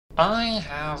I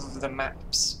have the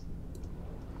maps.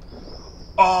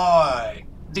 Aye,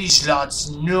 this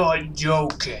lad's not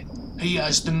joking. He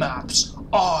has the maps.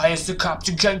 I, as the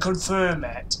captain, can confirm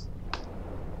it.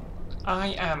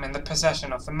 I am in the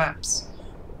possession of the maps.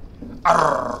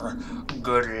 Arr,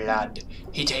 good lad.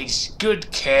 He takes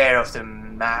good care of the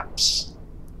maps.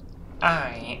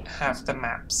 I have the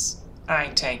maps. I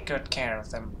take good care of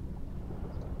them.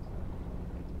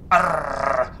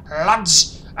 Arr,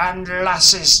 lads and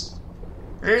lasses,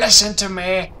 listen to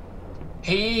me.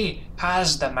 He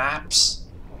has the maps.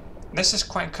 This is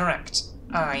quite correct.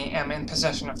 I am in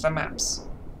possession of the maps.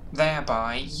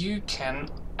 Thereby, you can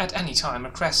at any time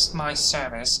request my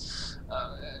service,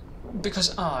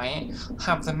 because I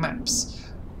have the maps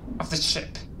of the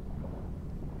ship.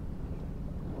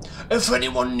 If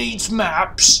anyone needs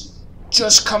maps,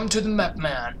 just come to the map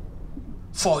man,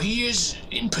 for he is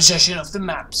in possession of the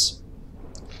maps.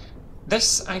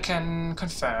 This I can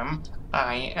confirm.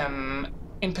 I am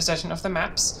in possession of the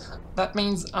maps. That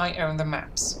means I own the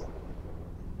maps.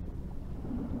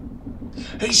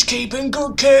 He's keeping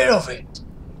good care of it.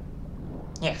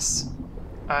 Yes,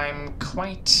 I'm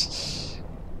quite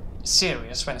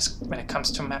serious when it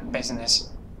comes to map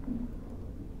business.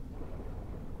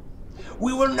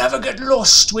 We will never get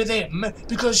lost with him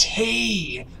because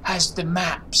he has the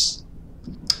maps.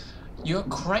 You're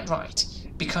quite right,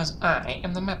 because I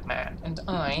am the map man and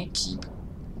I keep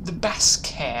the best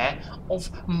care of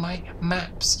my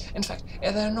maps. In fact,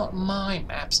 they're not my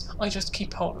maps, I just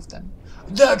keep hold of them.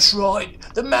 That's right,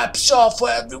 the maps are for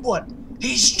everyone.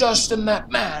 He's just the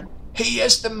map man. He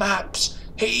has the maps.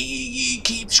 He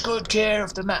keeps good care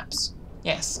of the maps.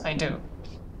 Yes, I do.